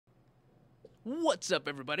What's up,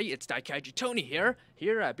 everybody? It's Daikaiju Tony here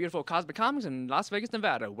at beautiful Cosmic Comics in Las Vegas,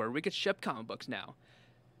 Nevada, where we can ship comic books now.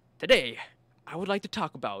 Today, I would like to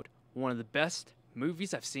talk about one of the best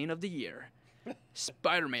movies I've seen of the year.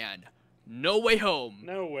 Spider-Man, No Way Home.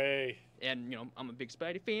 No way. And, I'm a big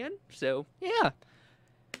Spidey fan, so, yeah.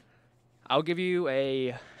 I'll give you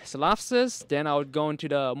a synopsis, then I'll go into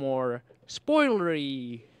the more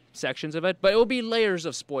spoilery sections of it, but it will be layers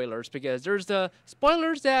of spoilers, because there's the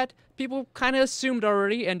spoilers that people kind of assumed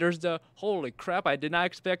already, and there's the holy crap, I did not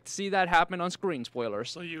expect to see that happen on screen spoilers.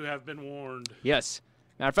 So you have been warned. Yes.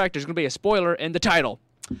 Matter of fact, there's going to be a spoiler in the title.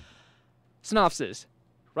 Synopsis.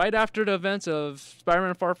 Right after the events of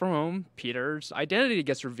Spider-Man Far From Home, Peter's identity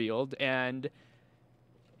gets revealed, and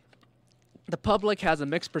the public has a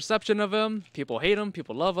mixed perception of him. People hate him,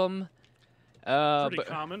 people love him. Pretty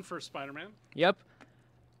common for Spider-Man. Yep.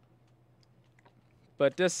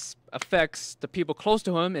 But this affects the people close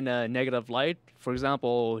to him in a negative light. For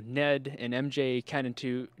example, Ned and MJ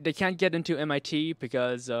can't get into MIT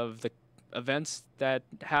because of the events that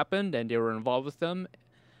happened, and they were involved with them.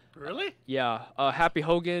 Really? Yeah. Happy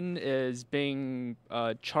Hogan is being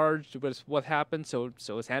charged with what happened. So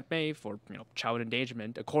is Aunt May for child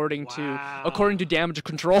endangerment, according to Damage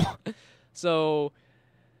Control. So,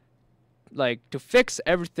 to fix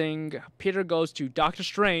everything, Peter goes to Doctor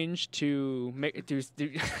Strange to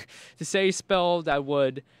say a spell that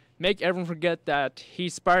would make everyone forget that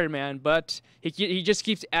he's Spider-Man, but he just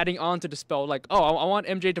keeps adding on to the spell. Like, oh, I want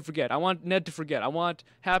MJ to forget. I want Ned to forget. I want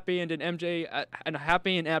Happy and then MJ and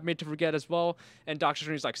Happy and Aunt May to forget as well. And Doctor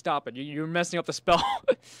Strange's like, stop it. You're messing up the spell.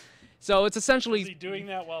 So it's essentially... Was he doing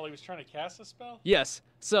that while he was trying to cast a spell? Yes.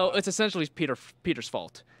 So it's essentially Peter's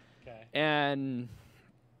fault. Okay. And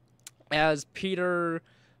as Peter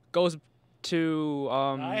goes to...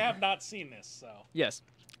 I have not seen this, so... Yes.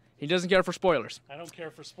 He doesn't care for spoilers. I don't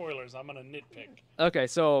care for spoilers. I'm going to nitpick. Okay,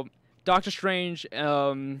 so Doctor Strange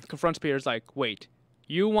confronts Peter's like, wait,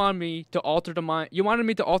 you wanted me to alter the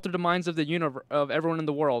minds of the universe, of everyone in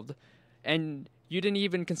the world, and you didn't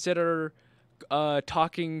even consider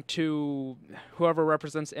talking to whoever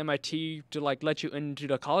represents MIT to let you into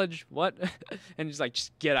the college? What? And he's like,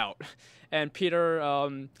 just get out. And Peter,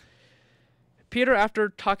 after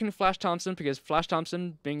talking to Flash Thompson, because Flash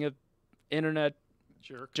Thompson, being an internet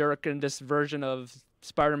jerk in this version of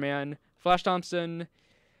Spider-Man, Flash Thompson,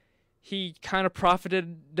 he kind of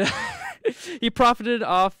profited. He profited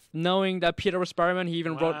off knowing that Peter was Spider-Man. He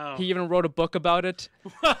even wrote a book about it.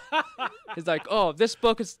 He's like, oh, this is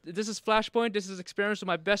Flashpoint. This is experience with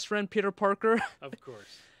my best friend Peter Parker. Of course.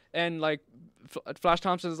 And Flash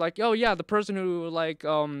Thompson is like, oh yeah, the person who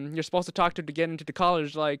you're supposed to talk to get into the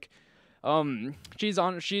college, she's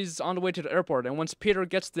on the way to the airport. And once Peter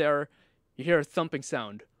gets there, you hear a thumping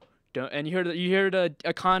sound, and you hear the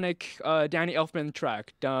iconic Danny Elfman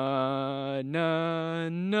track, da na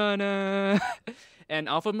na na, and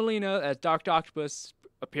Alpha Molina as Dr. Octopus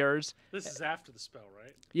appears. This is after the spell,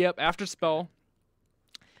 right? Yep, after spell.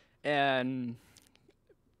 And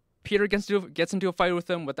Peter gets into a fight with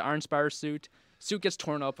him with the Iron Spider suit. Suit gets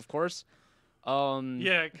torn up, of course.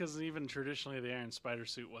 Yeah, because even traditionally the Iron Spider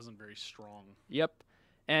suit wasn't very strong. Yep,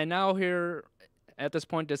 and now here. At this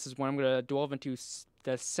point, this is when I'm going to delve into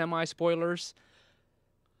the semi-spoilers.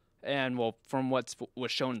 And, well, from what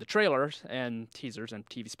was shown in the trailers and teasers and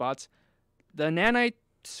TV spots, the nanite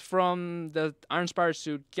from the Iron Spider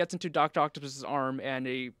suit gets into Dr. Octopus's arm, and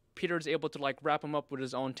Peter's able to, wrap him up with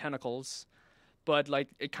his own tentacles. But,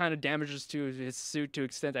 it kind of damages to his suit to the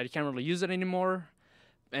extent that he can't really use it anymore.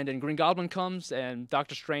 And then Green Goblin comes, and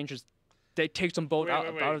Doctor Strange they take some boat out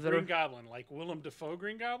of there. Green Goblin, like Willem Dafoe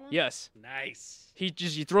Green Goblin? Yes. Nice. He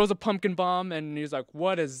throws a pumpkin bomb, and he's like,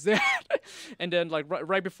 what is that? And then,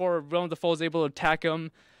 right before Willem Dafoe is able to attack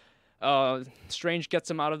him, Strange gets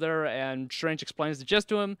him out of there, and Strange explains the gist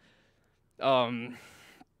to him.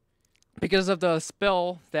 Because of the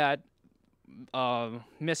spell that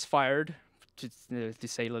misfired, to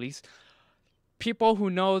say the least, people who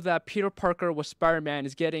know that Peter Parker was Spider-Man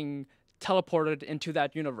is getting teleported into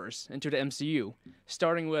that universe, into the MCU,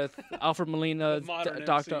 starting with Alfred Molina,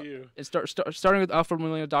 starting with Alfred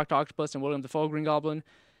Molina, Dr. Octopus, and William Dafoe, Green Goblin.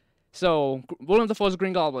 So William Dafoe's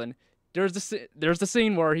Green Goblin. There's the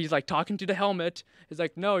scene where he's talking to the helmet. He's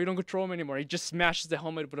like, no, you don't control him anymore. He just smashes the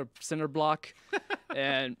helmet with a cinder block,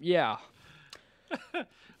 and yeah.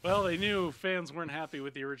 Well, they knew fans weren't happy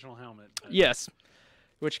with the original helmet. But... Yes,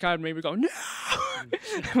 which kind of made me go no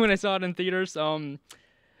when I saw it in theaters.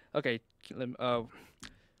 Okay,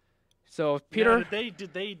 so Peter... Now,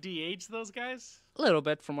 did they de-age those guys? A little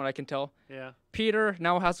bit, from what I can tell. Yeah. Peter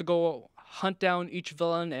now has to go hunt down each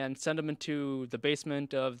villain and send them into the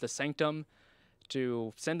basement of the Sanctum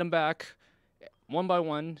to send them back one by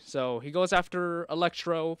one. So he goes after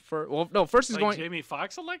Electro first he's going Jamie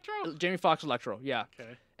Foxx Electro? Jamie Foxx Electro, yeah.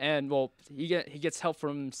 Okay. And he gets help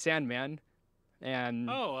from Sandman, and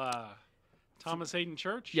Thomas Hayden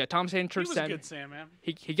Church? yeah, Thomas Hayden Church. He was a good Sandman.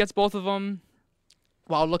 He gets both of them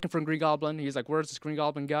while looking for Green Goblin. He's like, "Where's this Green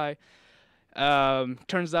Goblin guy?"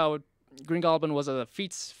 Turns out Green Goblin was a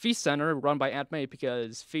feast center run by Aunt May,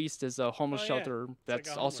 because Feast is a homeless shelter that's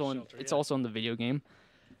like a also homeless shelter, it's also in the video game.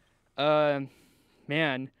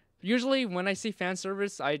 Man, usually when I see fan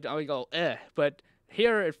service, I go but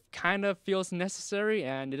here it kind of feels necessary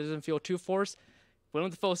and it doesn't feel too forced. Willem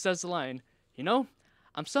Dafoe says the line, "You know,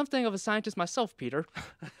 I'm something of a scientist myself, Peter."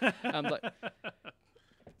 I'm like,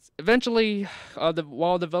 eventually,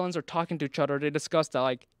 while the villains are talking to each other, they discuss that,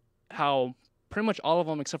 like, how pretty much all of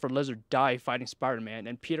them except for Lizard die fighting Spider-Man,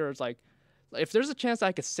 and Peter's like, if there's a chance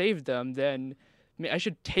I could save them, then I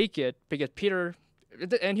should take it, because Peter.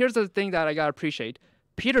 And here's the thing that I gotta appreciate: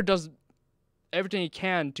 Peter does everything he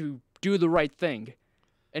can to do the right thing,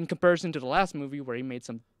 in comparison to the last movie where he made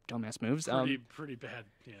some dumbass moves. Pretty bad,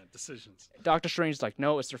 decisions. Doctor Strange's like,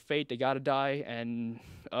 no, it's their fate; they gotta die. And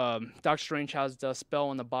Doctor Strange has the spell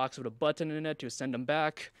on the box with a button in it to send them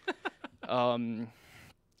back.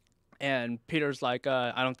 And Peter's like,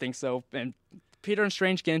 I don't think so. And Peter and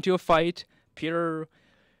Strange get into a fight. Peter,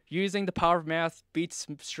 using the power of math, beats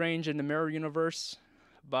Strange in the mirror universe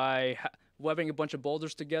by webbing a bunch of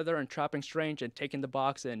boulders together and trapping Strange and taking the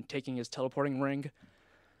box and taking his teleporting ring.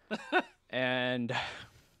 And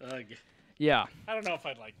yeah. I don't know if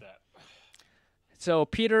I'd like that. So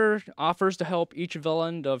Peter offers to help each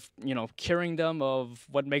villain of, curing them of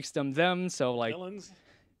what makes them them. So, like, villains?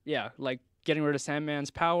 Yeah, like getting rid of Sandman's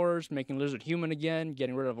powers, making Lizard human again,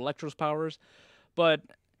 getting rid of Electro's powers. But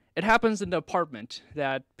it happens in the apartment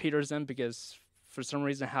that Peter's in, because for some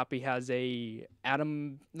reason Happy has a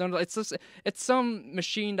atom. No, it's some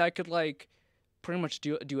machine that could, like, pretty much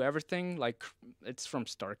do everything. Like, it's from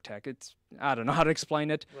Stark Tech. I don't know how to explain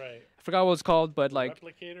it. Right. I forgot what it's called, but like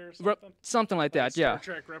replicator or something. Something like that. Star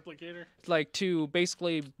Trek replicator. Like, to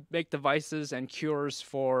basically make devices and cures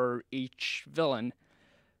for each villain.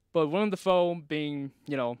 But Willem Dafoe, being,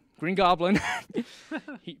 Green Goblin,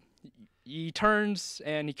 he turns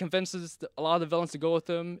and he convinces a lot of the villains to go with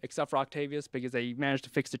him, except for Octavius, because they managed to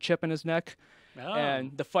fix the chip in his neck. Oh.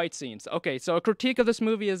 And the fight scenes. Okay, so a critique of this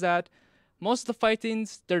movie is that most of the fight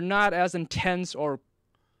scenes, they're not as intense or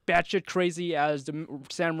batshit crazy as the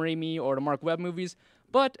Sam Raimi or the Mark Webb movies,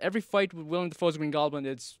 but every fight with Willem Dafoe's Green Goblin,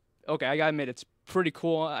 I gotta admit, it's pretty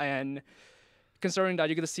cool. And considering that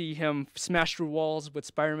you get to see him smash through walls with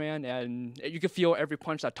Spider-Man, and you can feel every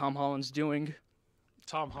punch that Tom Holland's doing.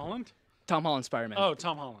 Tom Holland? Tom Holland Spider-Man. Oh,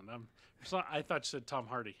 Tom Holland. I thought you said Tom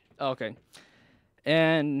Hardy. Okay.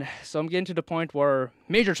 And so I'm getting to the point where,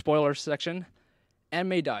 major spoiler section, Aunt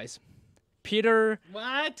May dies. Peter...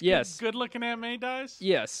 What? Yes. Good-looking Aunt May dies?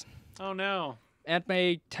 Yes. Oh, no. Aunt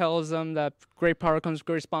May tells them that great power comes with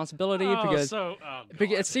great responsibility, because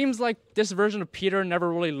it seems like this version of Peter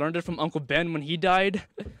never really learned it from Uncle Ben when he died,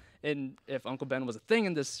 and if Uncle Ben was a thing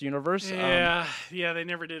in this universe. Yeah, they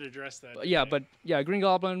never did address that. But Green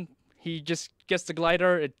Goblin, he just gets the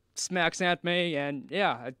glider, it smacks Aunt May, and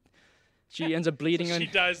she ends up bleeding. So she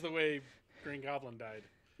dies the way Green Goblin died.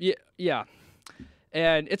 Yeah.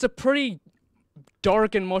 And it's a pretty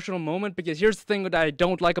dark and emotional moment, because here's the thing that I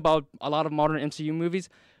don't like about a lot of modern MCU movies: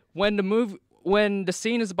 when the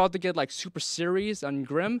scene is about to get, like, super serious and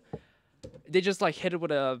grim, they just, like, hit it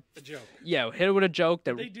with a joke. Yeah, hit it with a joke.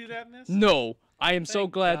 Did they do that in this? No, I am so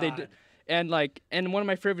glad God. they did. And one of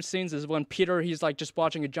my favorite scenes is when Peter, he's like just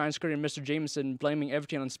watching a giant screen and Mr. Jameson blaming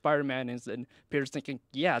everything on Spider-Man, and Peter's thinking,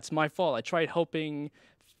 yeah, it's my fault. I tried helping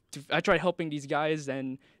these guys,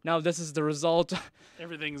 and now this is the result.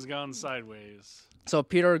 Everything's gone sideways. So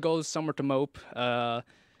Peter goes somewhere to mope.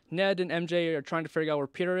 Ned and MJ are trying to figure out where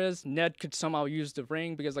Peter is. Ned could somehow use the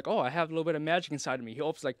ring, because, like, I have a little bit of magic inside of me. He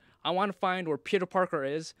hopes, like, I want to find where Peter Parker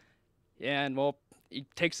is. And, well, he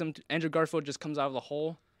takes him to Andrew Garfield, just comes out of the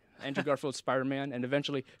hole. Andrew Garfield's Spider-Man, and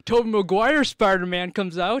eventually Tobey Maguire's Spider-Man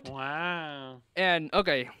comes out. Wow. And,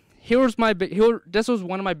 okay, this was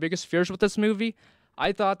one of my biggest fears with this movie.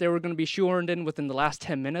 I thought they were going to be shoehorned in within the last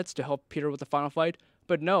 10 minutes to help Peter with the final fight,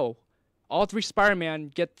 but no. All three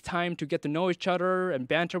Spider-Man get time to get to know each other and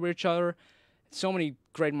banter with each other. So many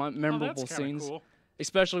great memorable scenes. Cool.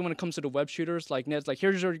 Especially when it comes to the web shooters. Like, Ned's like,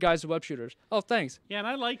 here's your guys' web shooters. Oh, thanks. Yeah, and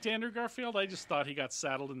I liked Andrew Garfield. I just thought he got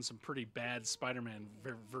saddled in some pretty bad Spider-Man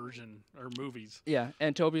version or movies. Yeah,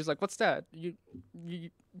 and Toby's like, what's that? You and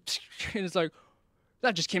it's like,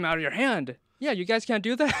 that just came out of your hand. Yeah, you guys can't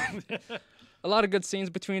do that. a lot of good scenes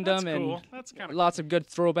between That's them, cool. and That's kind of lots of good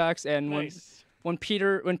throwbacks. And nice. when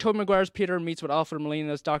Tobey Maguire's Peter meets with Alfred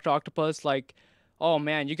Molina's Dr. Octopus, like, oh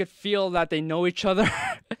man, you could feel that they know each other.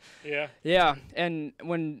 Yeah. Yeah, and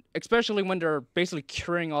especially when they're basically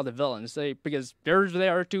curing all the villains, because they're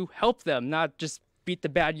there to help them, not just beat the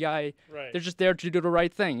bad guy. Right. They're just there to do the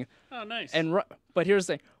right thing. Oh, nice. But here's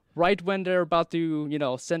the thing: right when they're about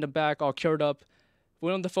to, send him back all cured up,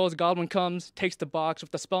 Willem Dafoe's Goblin comes, takes the box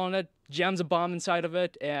with the spell on it, jams a bomb inside of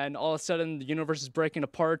it, and all of a sudden the universe is breaking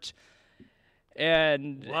apart.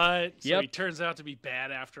 And what? So yep. he turns out to be bad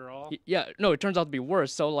after all? Yeah, no, it turns out to be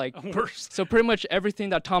worse. So Worse. So pretty much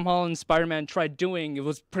everything that Tom Holland's Spider-Man tried doing, it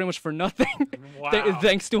was pretty much for nothing. Wow.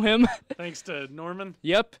 Thanks to him. Thanks to Norman?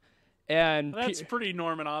 Yep. And that's pretty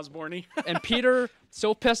Norman Osborn-y. And Peter,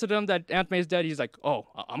 so pissed at him that Aunt May's dead, he's like, oh,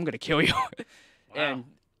 I'm going to kill you. Wow. And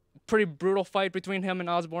pretty brutal fight between him and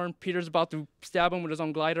Osborn. Peter's about to stab him with his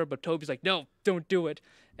own glider, but Toby's like, no, don't do it.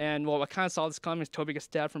 And, well, I kind of saw this coming as Toby gets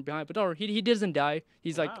stabbed from behind. But no, he doesn't die.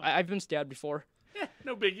 He's like, I've been stabbed before. Yeah,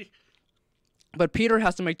 no biggie. But Peter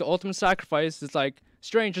has to make the ultimate sacrifice. It's like,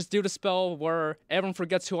 Strange, just do the spell where everyone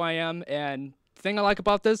forgets who I am. And the thing I like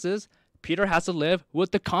about this is Peter has to live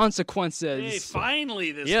with the consequences. Hey,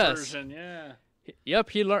 finally this version, yeah. Yep,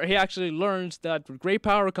 he actually learns that with great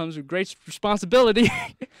power comes with great responsibility.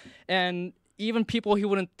 And even people he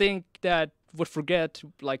wouldn't think that would forget,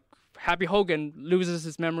 like Happy Hogan loses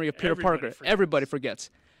his memory of Peter Parker. Everybody forgets.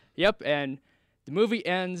 Yep, and the movie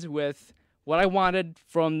ends with what I wanted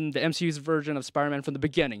from the MCU's version of Spider-Man from the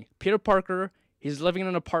beginning. Peter Parker, he's living in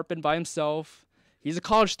an apartment by himself. He's a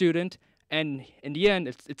college student, and in the end,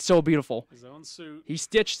 it's so beautiful. His own suit. He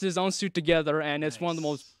stitched his own suit together, and it's one of the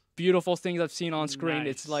most beautiful things I've seen on screen. Nice.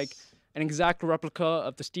 It's like an exact replica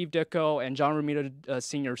of the Steve Ditko and John Romita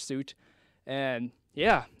Sr. suit. And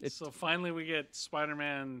yeah. So finally we get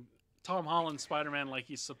Spider-Man, Tom Holland Spider-Man like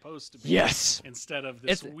he's supposed to be. Yes. Instead of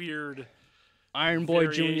this weird Iron Boy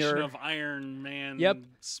Jr. of Iron Man. Yep.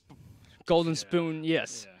 Golden Spoon,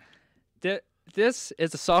 yes. Yeah. This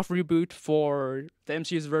is a soft reboot for the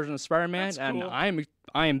MCU's version of Spider-Man, and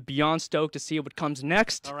I am beyond stoked to see what comes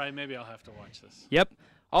next. All right, maybe I'll have to watch this. Yep.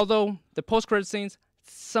 Although the post-credit scenes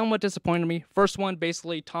somewhat disappointed me. First one,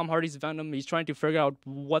 basically Tom Hardy's Venom. He's trying to figure out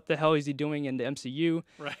what the hell is he doing in the MCU.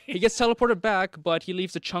 Right. He gets teleported back, but he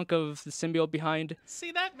leaves a chunk of the symbiote behind.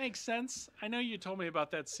 See, that makes sense. I know you told me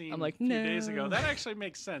about that scene a few days ago. That actually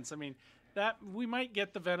makes sense. I mean, that we might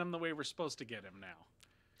get the Venom the way we're supposed to get him now.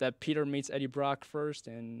 That Peter meets Eddie Brock first,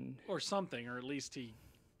 or something, or at least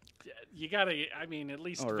you gotta. I mean, at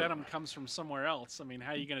least Venom comes from somewhere else. I mean,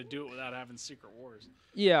 how are you gonna do it without having Secret Wars?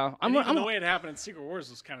 Yeah, the way it happened in Secret Wars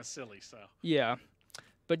was kind of silly. So yeah,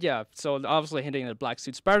 but yeah. So obviously hinting at Black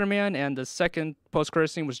Suit Spider-Man, and the second post-credit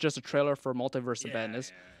scene was just a trailer for Multiverse of Madness.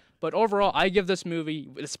 Yeah. But overall, I give this movie,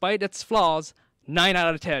 despite its flaws, 9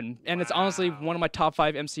 out of 10, and it's honestly one of my top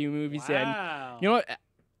 5 MCU movies. Wow. And you know what?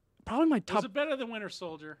 Probably my top. Was it better than Winter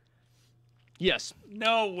Soldier? Yes.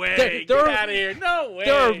 No way. Get out of here. No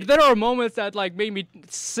way. There are moments that like made me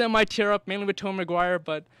semi-tear up, mainly with Tobey Maguire,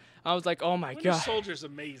 but I was like, oh my god. Winter Soldier's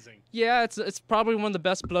amazing. Yeah, it's probably one of the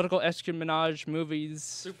best political espionage movies.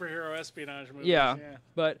 Superhero espionage movies. Yeah.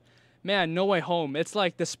 But man, No Way Home. It's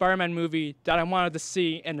like the Spider-Man movie that I wanted to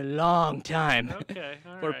see in a long time. Okay.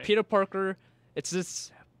 All Where right. Peter Parker, it's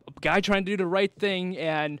this guy trying to do the right thing,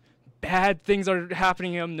 and bad things are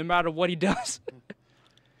happening to him no matter what he does.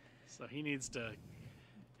 So he needs to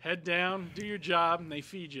head down, do your job, and they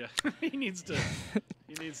feed you. he needs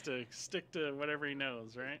to stick to whatever he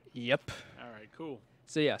knows, right? Yep. All right, cool.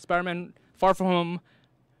 So yeah, Spider-Man, Far From Home,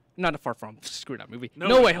 not Far From Home, screw that movie.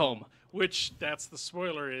 No Way Home. Which, that's the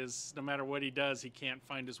spoiler is, no matter what he does, he can't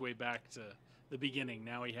find his way back to the beginning.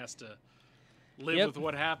 Now he has to live with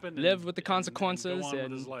what happened. Live with the consequences. And go on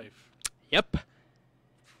with his life. Yep.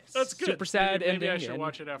 That's good. Super sad ending. Maybe I should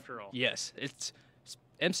watch it after all. Yes, it's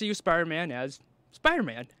MCU Spider-Man as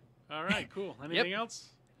Spider-Man. All right, cool. Anything else?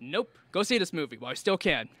 Nope. Go see this movie while I still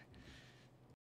can.